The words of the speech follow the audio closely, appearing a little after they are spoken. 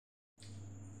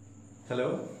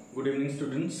Hello, good evening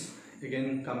students.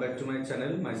 Again come back to my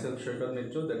channel, myself Shaikat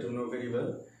Mitro, that you know very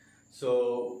well.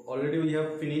 So already we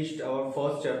have finished our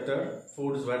first chapter,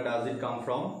 foods, where does it come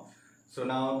from. So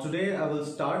now today I will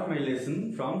start my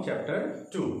lesson from chapter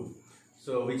 2,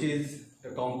 so which is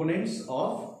the components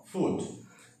of food.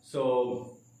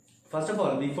 So first of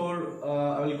all, before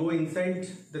I will go inside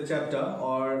the chapter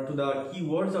or to the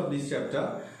keywords of this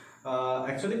chapter,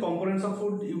 actually components of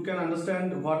food, you can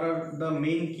understand what are the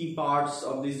main key parts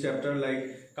of this chapter,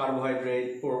 like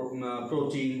carbohydrate,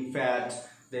 protein, fat,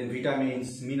 then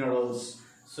vitamins, minerals,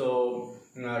 so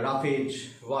roughage,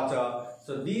 water.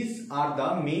 So these are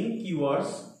the main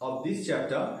keywords of this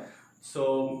chapter.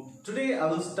 So today I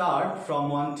will start from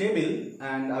one table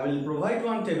and I will provide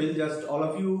one table, just all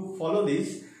of you follow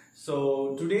this.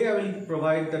 So today I will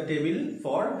provide the table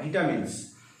for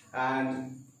vitamins,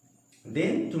 and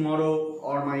then tomorrow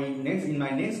or in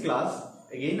my next class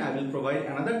again I will provide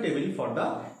another table for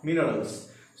the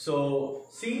minerals. So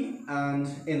see and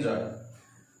enjoy.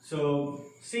 So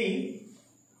see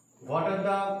what are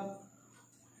the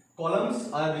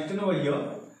columns I have written over here.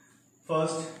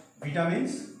 First,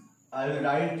 vitamins. I will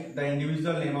write the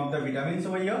individual name of the vitamins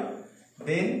over here.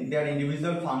 Then their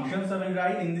individual functions I will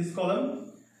write in this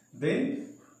column. Then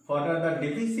what are the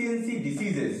deficiency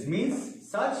diseases, means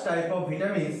such type of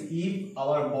vitamins if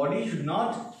our body should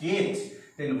not get,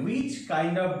 then which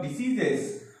kind of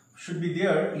diseases should be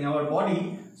there in our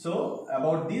body. So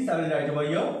about this I will write over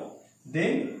here.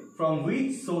 Then from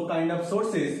which kind of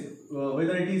sources,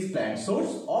 whether it is plant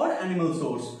source or animal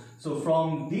source, so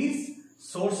from these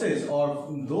sources or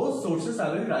those sources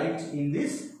I will write in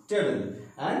this table.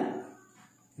 And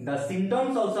the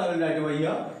symptoms also I will write over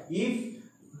here. If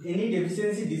any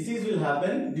deficiency disease will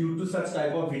happen due to such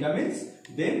type of vitamins,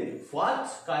 then what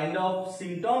kind of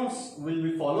symptoms will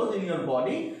be followed in your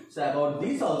body. So about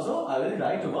this also I will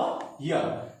write over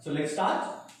here. So let's start.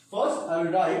 First I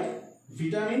will write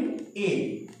vitamin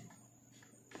A.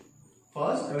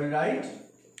 First I will write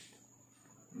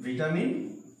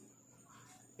vitamin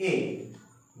A.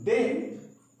 Then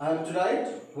I have to write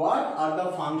what are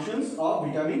the functions of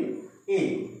vitamin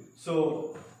A. So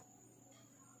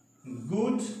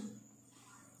good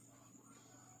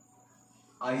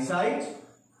eyesight,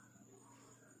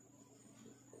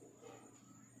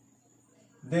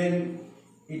 then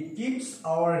it keeps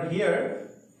our hair,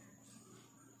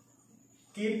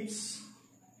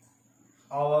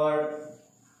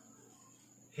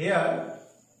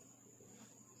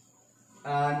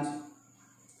 and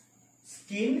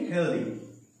skin healthy.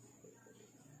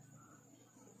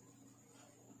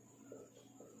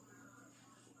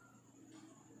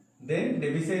 Then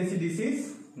deficiency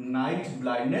disease, night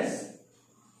blindness.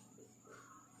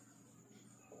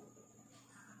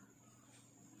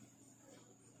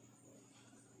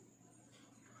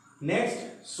 Next,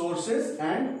 sources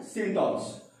and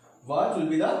symptoms. What will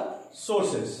be the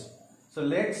sources? So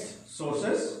next,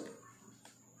 sources.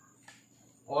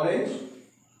 Orange,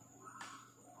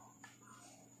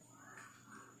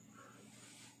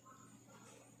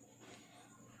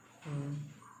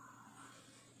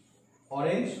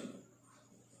 orange,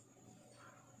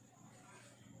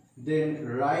 then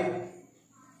ripe,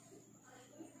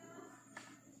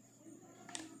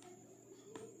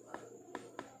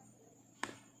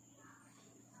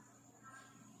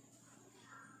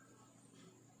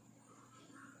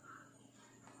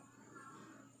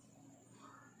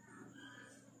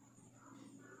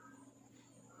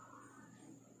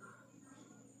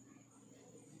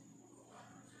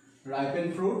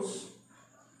 ripened fruits,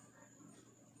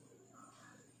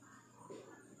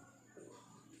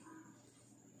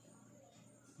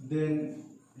 then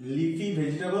leafy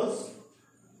vegetables,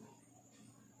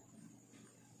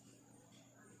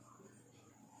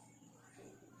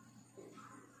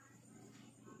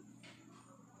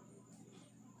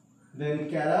 then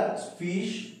carrot,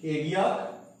 fish, egg yolk,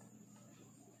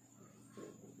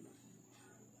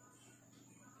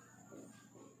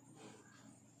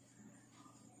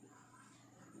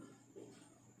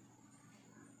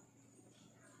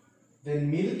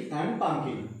 then milk and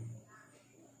pumpkin.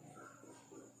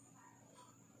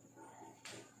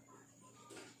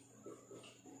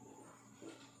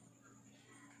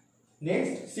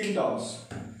 Next, symptoms.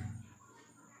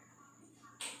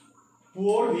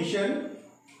 Poor vision,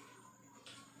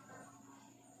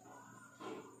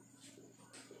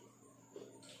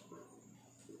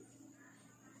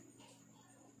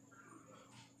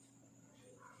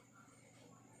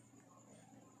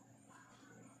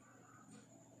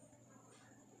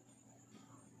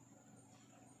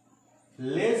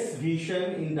 less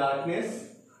vision in darkness,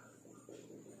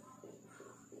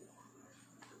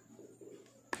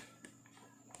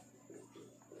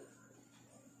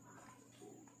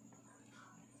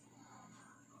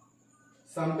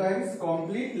 sometimes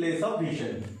complete loss of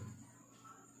vision.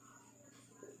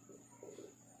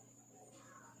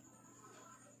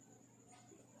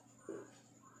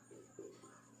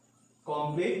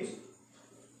 Complete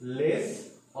loss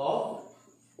of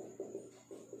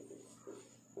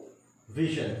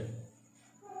vision.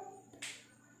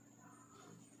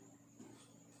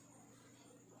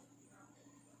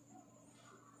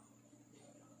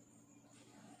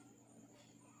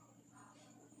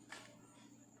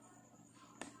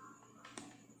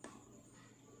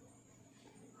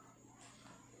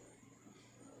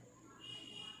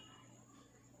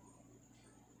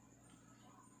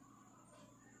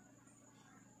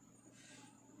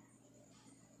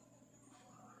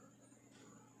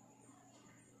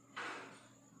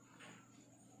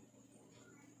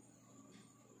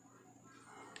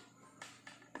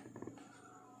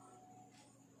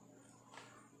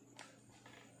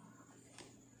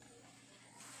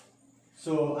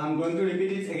 So I am going to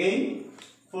repeat it again.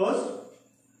 First,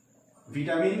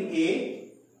 vitamin A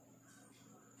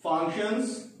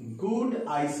functions good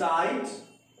eyesight,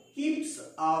 keeps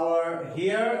our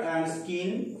hair and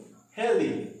skin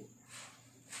healthy.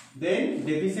 Then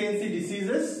deficiency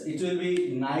diseases, it will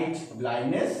be night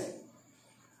blindness.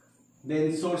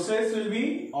 Then sources will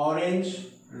be orange,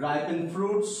 ripened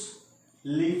fruits,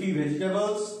 leafy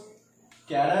vegetables,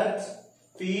 carrot,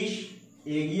 fish,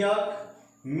 egg yolk,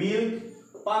 milk,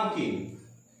 pumpkin.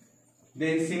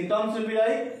 Then symptoms will be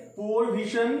like poor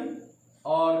vision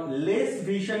or less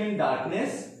vision in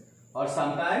darkness, or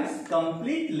sometimes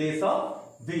complete loss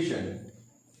of vision.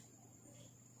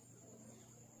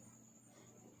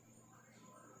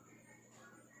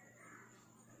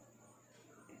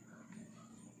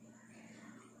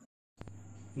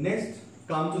 Next,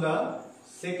 come to the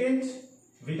second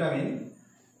vitamin,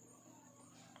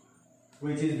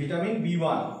 which is vitamin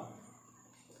B1.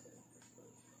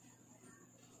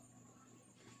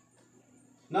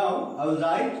 Now I will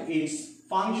write its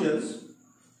functions.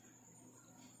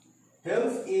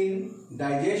 Helps in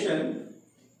digestion,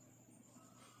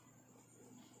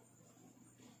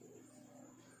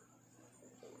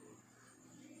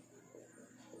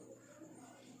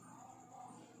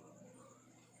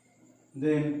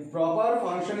 then proper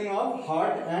functioning of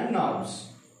heart and nerves.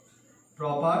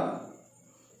 Proper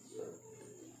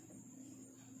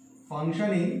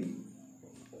functioning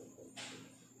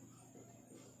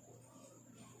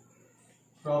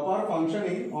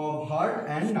of heart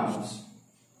and nerves.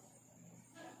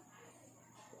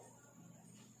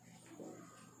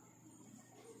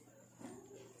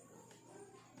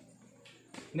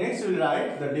 Next we will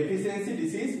write the deficiency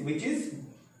disease, which is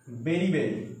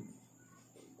beriberi.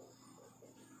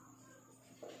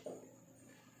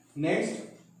 Next,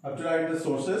 I have to write the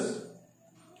sources.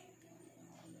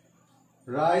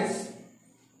 Rice,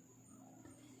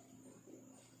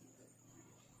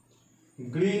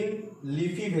 green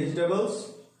leafy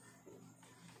vegetables,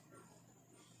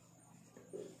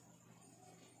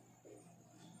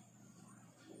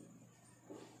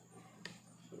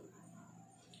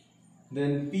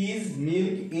 then peas,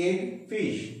 milk, egg,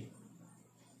 fish.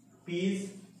 Peas,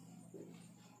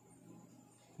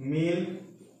 milk,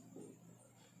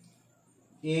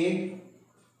 egg,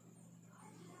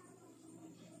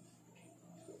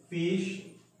 fish,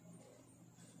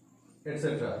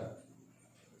 etc.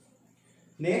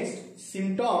 Next,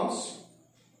 symptoms.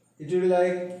 It will be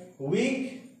like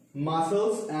weak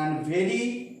muscles and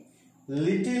very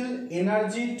little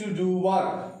energy to do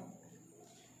work.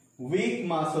 Weak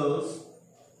muscles,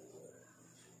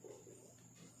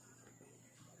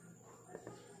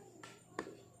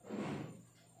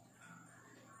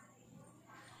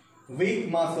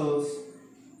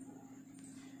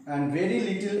 and very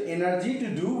little energy to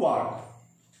do work.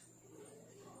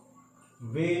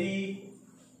 Very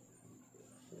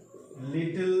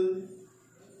little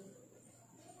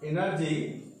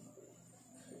energy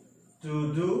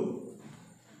to do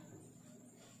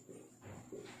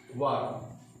work.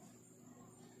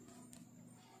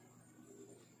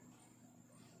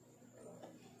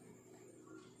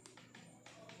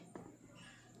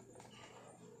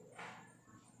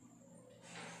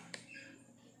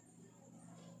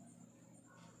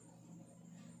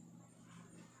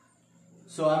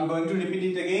 So I am going to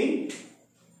repeat it again.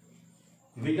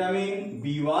 Vitamin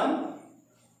B1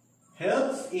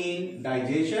 helps in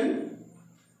digestion,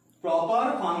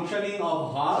 proper functioning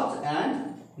of heart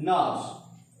and nerves.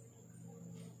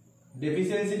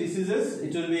 Deficiency diseases,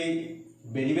 it will be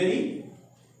beriberi.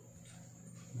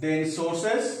 Then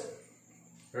sources,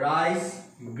 rice,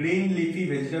 green leafy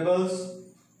vegetables,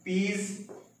 peas,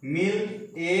 milk,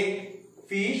 egg,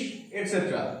 fish,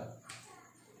 etc.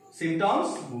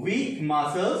 Symptoms, weak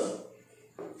muscles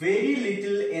very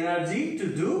little energy to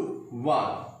do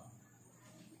work.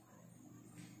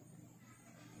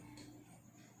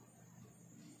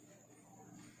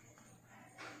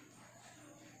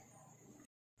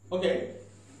 Okay,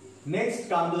 next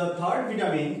come to the third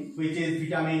vitamin, which is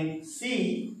vitamin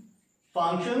C.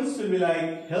 Functions will be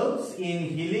like helps in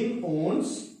healing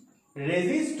wounds,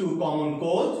 resist to common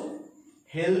cold,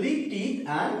 healthy teeth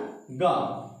and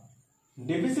gum.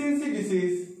 Deficiency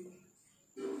disease,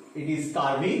 it is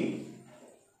scurvy,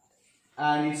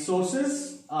 and its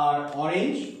sources are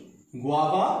orange,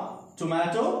 guava,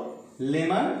 tomato,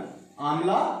 lemon,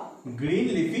 amla, green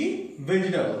leafy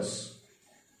vegetables.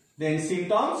 Then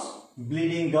symptoms,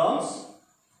 bleeding gums,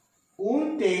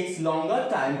 wound takes longer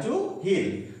time to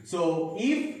heal. So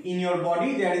if in your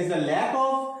body there is a lack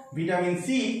of vitamin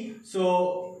C,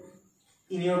 so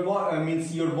in your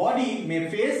your body may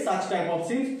face such type of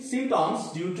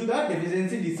symptoms due to the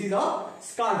deficiency disease of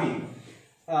scurvy.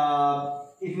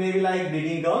 It may be like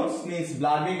bleeding gums, means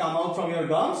blood may come out from your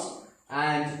gums,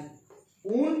 and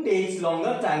wound takes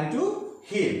longer time to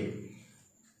heal.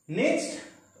 Next,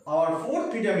 our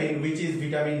fourth vitamin, which is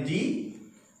vitamin D,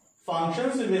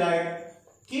 functions will be like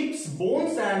keeps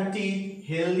bones and teeth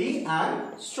healthy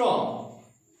and strong.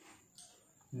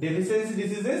 Deficiency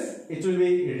diseases, it will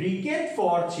be ricket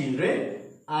for children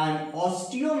and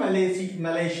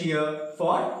osteomalacia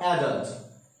for adults.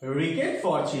 Ricket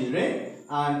for children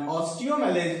and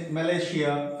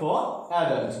osteomalacia for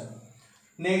adults.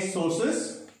 Next,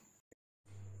 sources.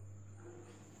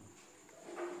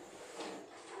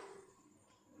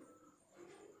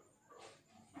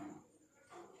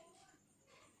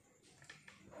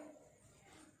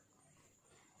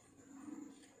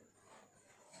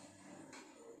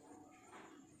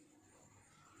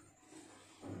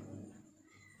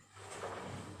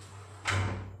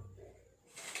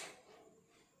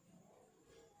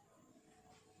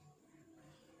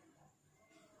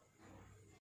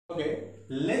 Okay,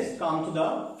 let's come to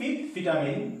the fifth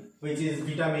vitamin, which is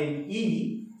vitamin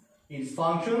E. Its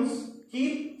functions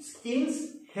keep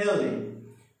skins healthy.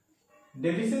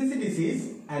 Deficiency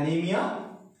disease, anemia.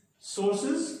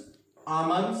 Sources,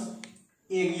 almonds,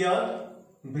 egg yolk,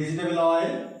 vegetable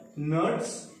oil,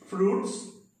 nuts, fruits,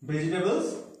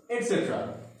 vegetables,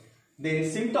 etc. Then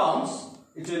symptoms,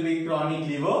 it will be chronic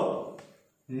liver,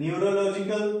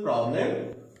 neurological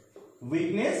problem,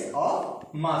 weakness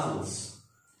of muscles.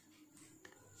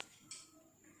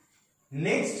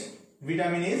 Next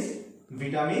vitamin is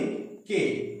vitamin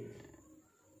K.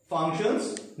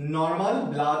 Functions, normal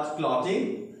blood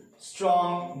clotting,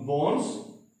 strong bones,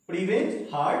 prevent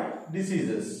heart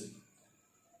diseases.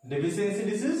 Deficiency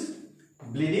disease,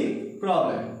 bleeding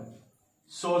problem.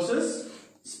 Sources,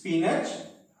 spinach,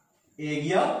 egg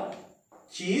yolk,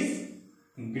 cheese,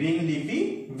 green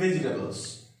leafy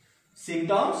vegetables.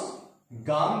 Symptoms,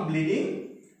 gum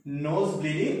bleeding, nose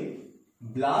bleeding,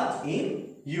 blood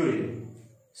in urine.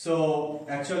 So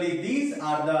actually these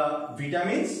are the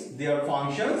vitamins, their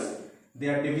functions,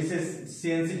 their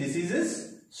deficiency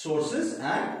diseases, sources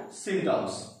and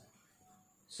symptoms.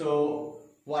 So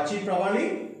watch it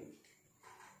properly.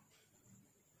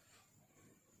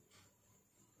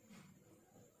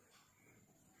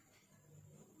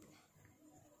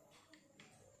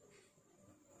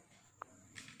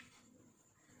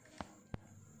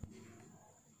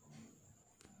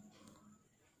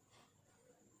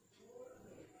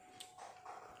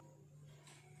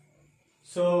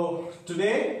 So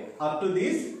today up to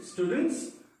these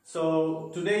students,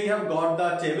 so today you have got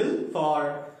the table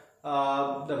for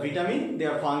the vitamin,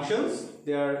 their functions,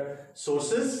 their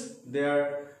sources,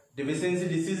 their deficiency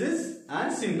diseases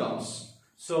and symptoms.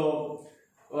 So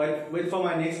wait for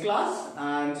my next class,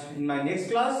 and in my next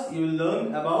class you will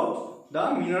learn about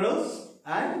the minerals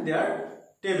and their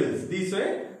tables. This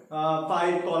way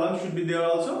 5 columns should be there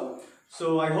also.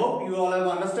 So I hope you all have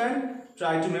understand.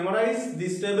 Try to memorize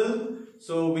this table,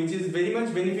 so which is very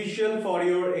much beneficial for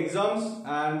your exams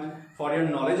and for your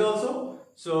knowledge also.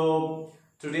 So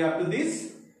today up to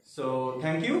this. So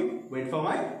thank you. Wait for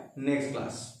my next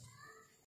class.